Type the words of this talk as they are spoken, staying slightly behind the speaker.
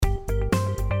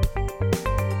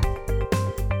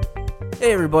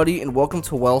Hey everybody, and welcome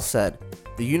to Well Said,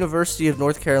 the University of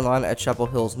North Carolina at Chapel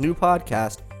Hill's new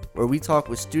podcast where we talk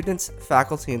with students,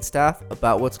 faculty, and staff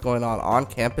about what's going on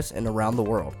campus and around the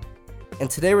world. And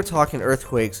today we're talking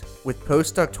earthquakes with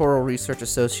postdoctoral research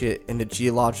associate in the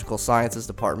Geological Sciences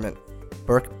Department,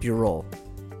 Burke Burrell.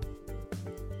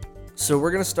 So we're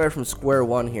going to start from square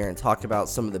one here and talk about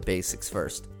some of the basics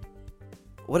first.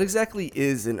 What exactly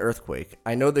is an earthquake?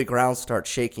 I know the ground starts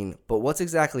shaking, but what's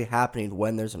exactly happening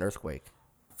when there's an earthquake?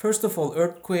 First of all,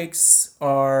 earthquakes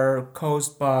are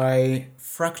caused by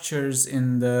fractures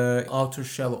in the outer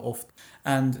shell of,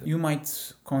 and you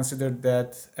might consider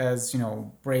that as,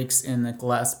 breaks in a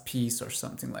glass piece or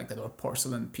something like that, or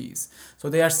porcelain piece. So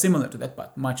they are similar to that,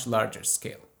 but much larger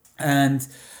scale. And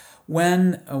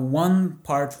when one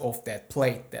part of that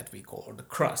plate that we call, or the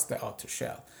crust, the outer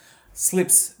shell,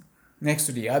 slips next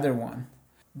to the other one,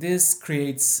 this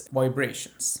creates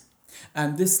vibrations.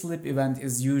 And this slip event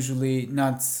is usually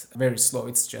not very slow,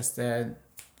 it's just an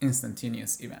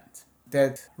instantaneous event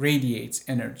that radiates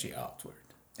energy outward.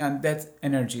 And that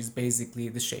energy is basically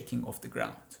the shaking of the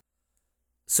ground.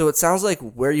 So it sounds like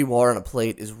where you are on a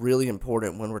plate is really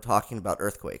important when we're talking about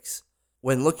earthquakes.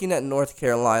 When looking at North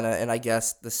Carolina and I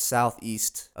guess the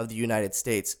southeast of the United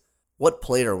States, what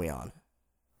plate are we on?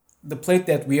 The plate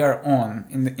that we are on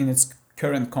in its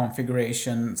current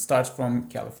configuration starts from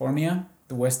California,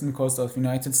 the western coast of the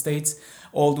United States,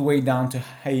 all the way down to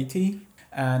Haiti,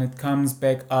 and it comes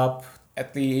back up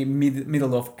at the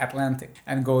middle of Atlantic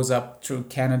and goes up through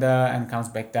Canada and comes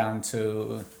back down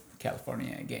to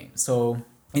California again. So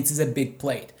it is a big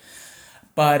plate,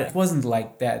 but it wasn't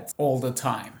like that all the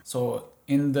time. So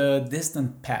in the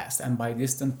distant past, and by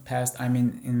distant past I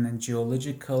mean in a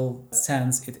geological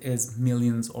sense, it is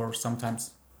millions or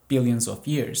sometimes billions of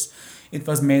years. It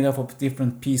was made up of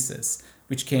different pieces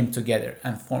which came together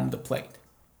and formed the plate.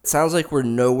 It sounds like we're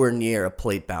nowhere near a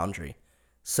plate boundary.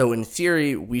 So in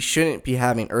theory, we shouldn't be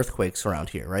having earthquakes around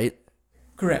here, right?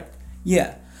 Correct.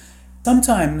 Yeah.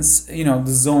 Sometimes, the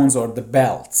zones or the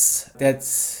belts that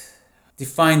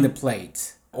define the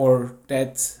plate or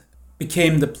that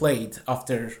became the plate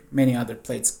after many other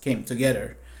plates came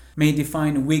together may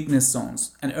define weakness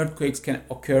zones, and earthquakes can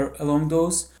occur along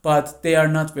those, but they are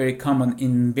not very common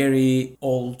in very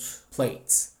old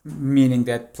plates, meaning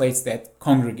that plates that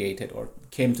congregated or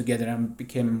came together and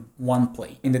became one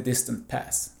plate in the distant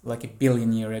past, like 1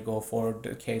 billion years ago for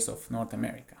the case of North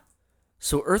America.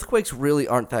 So earthquakes really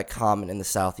aren't that common in the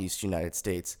southeast United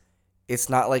States. It's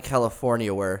not like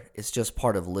California where it's just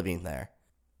part of living there.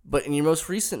 But in your most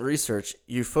recent research,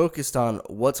 you focused on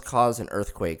what's causing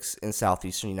earthquakes in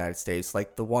southeastern United States,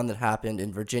 like the one that happened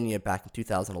in Virginia back in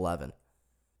 2011.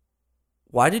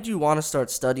 Why did you want to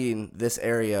start studying this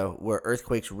area where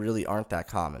earthquakes really aren't that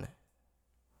common?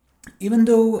 Even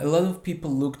though a lot of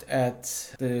people looked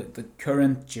at the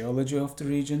current geology of the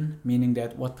region, meaning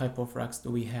that what type of rocks do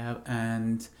we have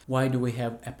and why do we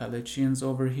have Appalachians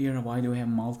over here, why do we have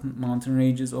mountain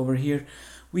ranges over here,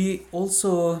 we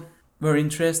also were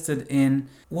interested in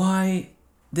why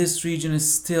this region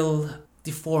is still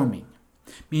deforming,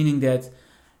 meaning that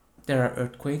there are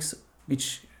earthquakes,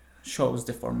 which shows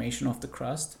the formation of the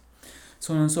crust,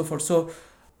 so on and so forth. So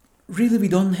really we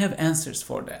don't have answers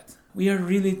for that. We are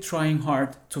really trying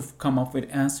hard to come up with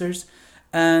answers,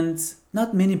 and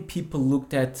not many people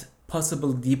looked at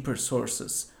possible deeper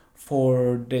sources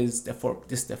for this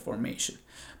deformation,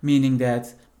 meaning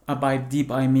that by deep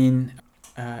I mean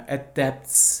at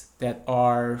depths that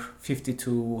are 50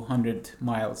 to 100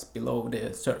 miles below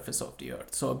the surface of the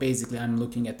earth. So basically I'm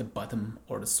looking at the bottom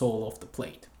or the sole of the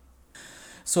plate.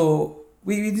 So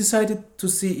we decided to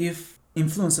see if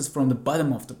influences from the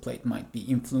bottom of the plate might be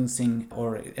influencing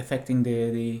or affecting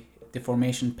the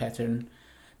deformation pattern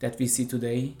that we see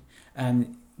today.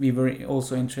 And we were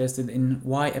also interested in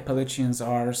why Appalachians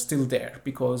are still there,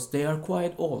 because they are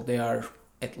quite old. They are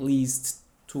at least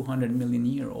 200 million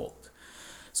years old.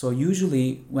 So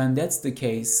usually when that's the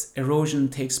case, erosion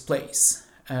takes place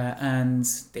and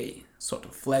they sort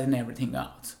of flatten everything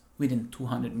out within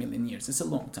 200 million years. It's a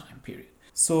long time period.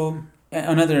 So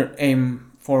another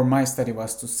aim for my study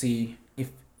was to see if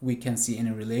we can see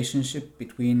any relationship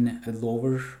between the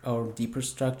lower or deeper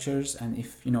structures, and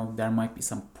if there might be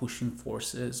some pushing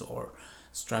forces or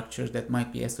structures that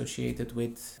might be associated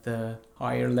with the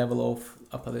higher level of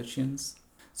Appalachians.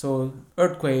 So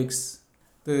earthquakes,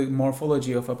 the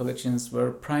morphology of Appalachians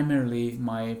were primarily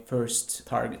my first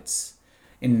targets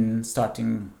in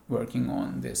starting working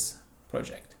on this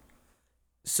project.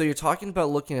 So you're talking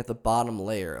about looking at the bottom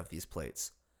layer of these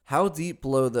plates. How deep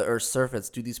below the Earth's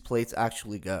surface do these plates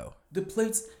actually go? The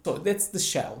plates, so that's the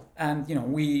shell, and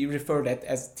we refer that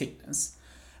as thickness.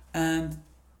 And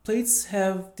plates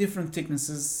have different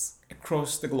thicknesses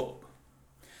across the globe.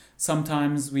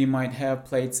 Sometimes we might have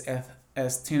plates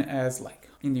as thin as like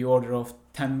in the order of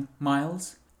 10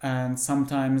 miles, and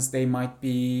sometimes they might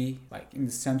be like in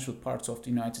the central parts of the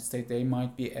United States, they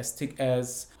might be as thick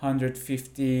as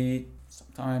 150,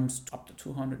 sometimes up to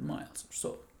 200 miles or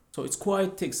so. So it's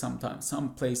quite thick sometimes,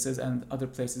 some places, and other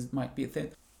places might be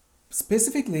thin.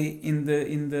 Specifically in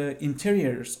the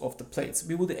interiors of the plates,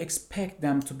 we would expect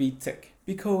them to be thick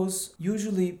because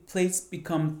usually plates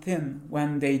become thin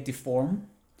when they deform,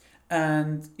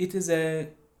 and it is a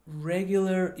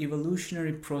regular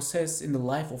evolutionary process in the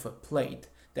life of a plate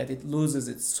that it loses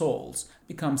its soles,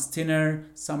 becomes thinner,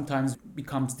 sometimes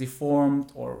becomes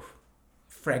deformed or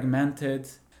fragmented.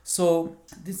 So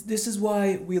this is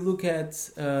why we look at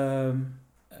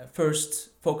first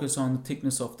focus on the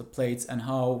thickness of the plates and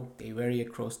how they vary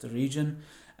across the region.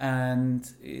 And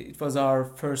it was our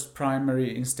first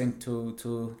primary instinct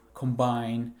to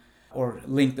combine or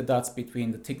link the dots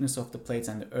between the thickness of the plates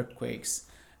and the earthquakes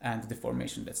and the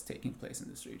deformation that's taking place in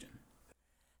this region.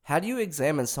 How do you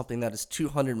examine something that is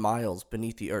 200 miles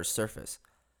beneath the Earth's surface?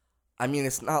 I mean,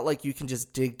 it's not like you can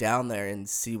just dig down there and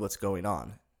see what's going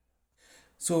on.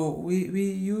 So we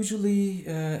usually,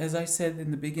 as I said in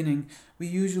the beginning, we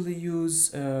usually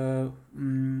use earth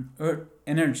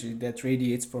energy that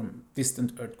radiates from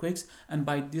distant earthquakes. And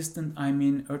by distant, I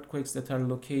mean earthquakes that are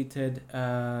located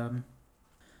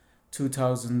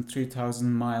 2,000,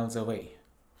 3,000 miles away.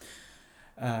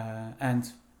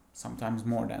 And sometimes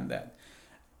more than that.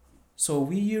 So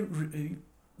we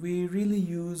really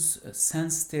use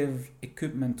sensitive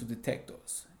equipment to detect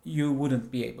those. You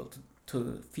wouldn't be able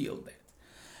to feel that.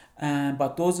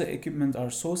 But those equipment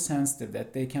are so sensitive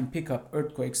that they can pick up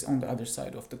earthquakes on the other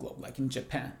side of the globe, like in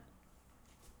Japan.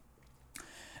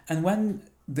 And when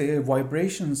the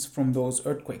vibrations from those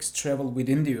earthquakes travel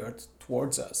within the earth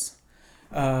towards us,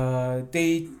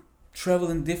 they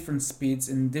travel in different speeds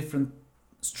in different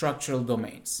structural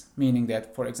domains, meaning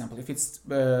that, for example, if it's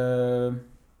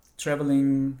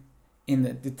traveling in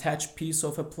a detached piece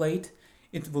of a plate,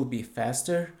 it will be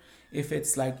faster. If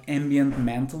it's like ambient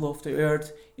mantle of the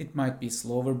earth, it might be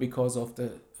slower because of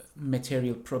the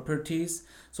material properties.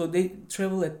 So they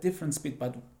travel at different speed,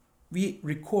 but we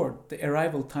record the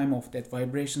arrival time of that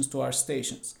vibrations to our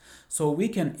stations. So we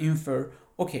can infer,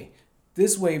 okay,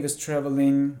 this wave is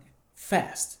traveling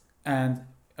fast. And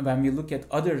when we look at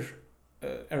other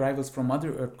arrivals from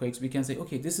other earthquakes, we can say,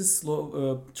 okay, this is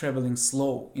traveling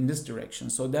slow in this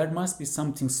direction. So there must be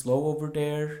something slow over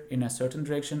there in a certain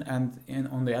direction. And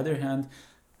on the other hand,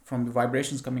 from the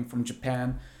vibrations coming from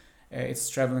Japan, it's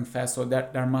traveling fast. So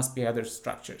there must be other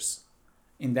structures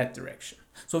in that direction.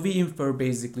 So we infer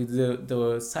basically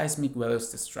the seismic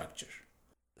velocity structure.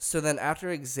 So then after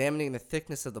examining the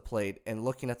thickness of the plate and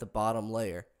looking at the bottom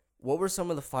layer, what were some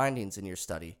of the findings in your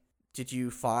study? Did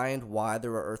you find why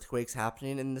there were earthquakes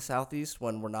happening in the southeast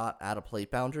when we're not at a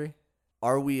plate boundary?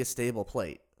 Are we a stable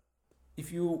plate?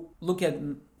 If you look at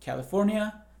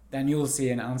California, then you'll see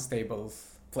an unstable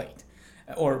plate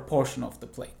or portion of the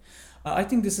plate. I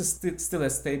think this is still a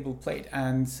stable plate,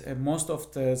 and most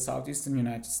of the southeastern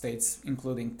United States,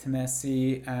 including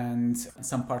Tennessee and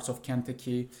some parts of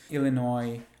Kentucky,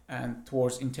 Illinois, and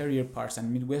towards interior parts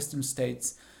and Midwestern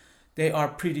states, they are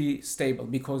pretty stable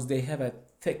because they have a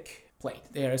thick plate.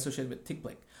 They are associated with thick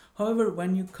plate. However,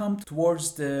 when you come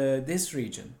towards this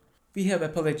region, we have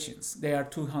Appalachians. They are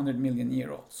 200 million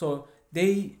year old. So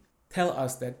they tell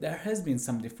us that there has been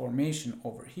some deformation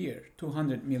over here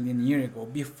 200 million years ago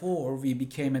before we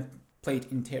became a plate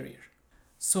interior.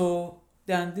 So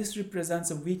then this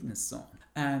represents a weakness zone.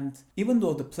 And even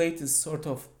though the plate is sort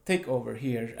of thick over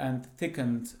here and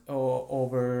thickened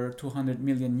over 200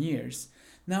 million years,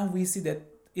 now we see that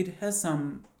it has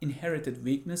some inherited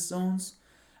weakness zones,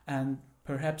 and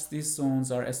perhaps these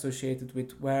zones are associated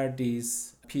with where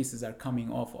these pieces are coming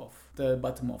off of the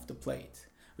bottom of the plate,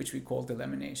 which we call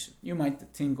delamination. You might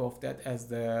think of that as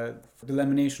the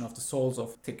delamination of the soles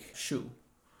of thick shoe.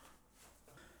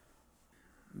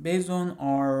 Based on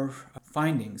our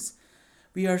findings,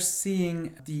 we are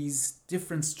seeing these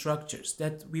different structures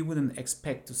that we wouldn't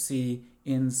expect to see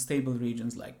in stable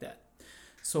regions like that.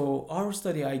 So our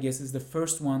study, I guess, is the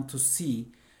first one to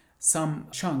see some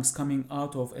chunks coming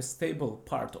out of a stable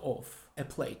part of a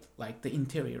plate, like the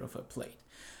interior of a plate.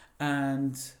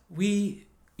 And we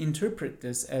interpret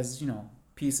this as,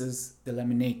 pieces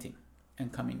delaminating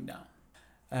and coming down.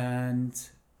 And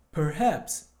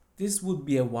perhaps this would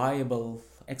be a viable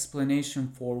explanation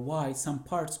for why some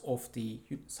parts of the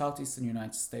southeastern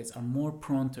United States are more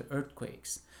prone to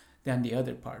earthquakes than the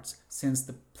other parts, since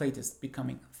the plate is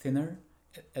becoming thinner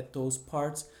at those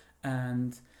parts,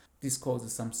 and this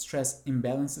causes some stress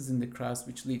imbalances in the crust,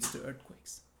 which leads to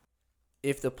earthquakes.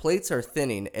 If the plates are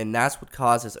thinning and that's what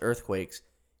causes earthquakes,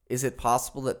 is it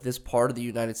possible that this part of the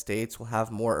United States will have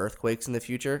more earthquakes in the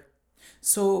future?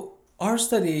 So our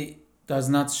study does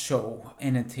not show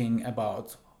anything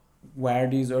about where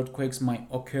these earthquakes might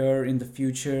occur in the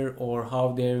future, or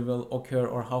how they will occur,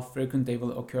 or how frequent they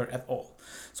will occur at all.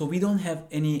 So we don't have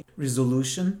any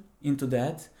resolution into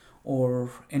that or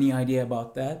any idea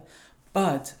about that.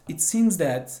 But it seems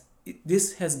that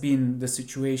this has been the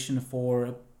situation for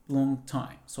a long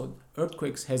time. So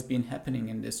earthquakes has been happening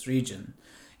in this region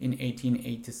in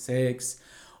 1886,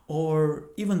 or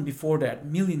even before that,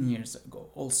 million years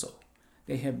ago also.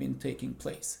 They have been taking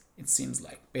place, it seems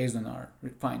like, based on our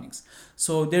findings.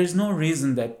 So there's no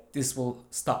reason that this will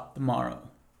stop tomorrow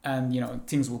and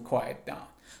things will quiet down.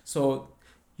 So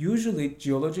usually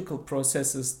geological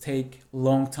processes take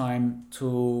long time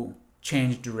to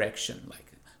change direction,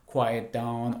 like quiet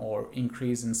down or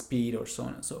increase in speed or so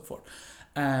on and so forth.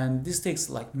 And this takes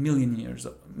like millions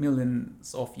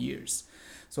of years.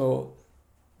 So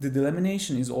the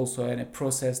delamination is also a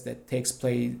process that takes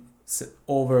place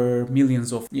over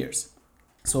millions of years.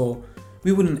 So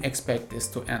we wouldn't expect this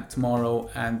to end tomorrow,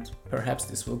 and perhaps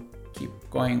this will keep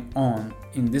going on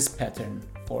in this pattern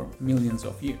for millions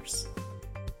of years.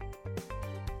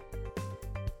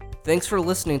 Thanks for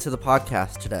listening to the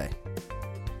podcast today.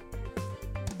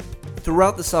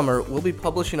 Throughout the summer, we'll be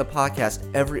publishing a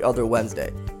podcast every other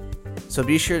Wednesday. So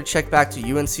be sure to check back to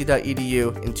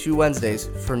unc.edu in 2 Wednesdays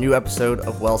for a new episode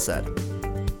of Well Said.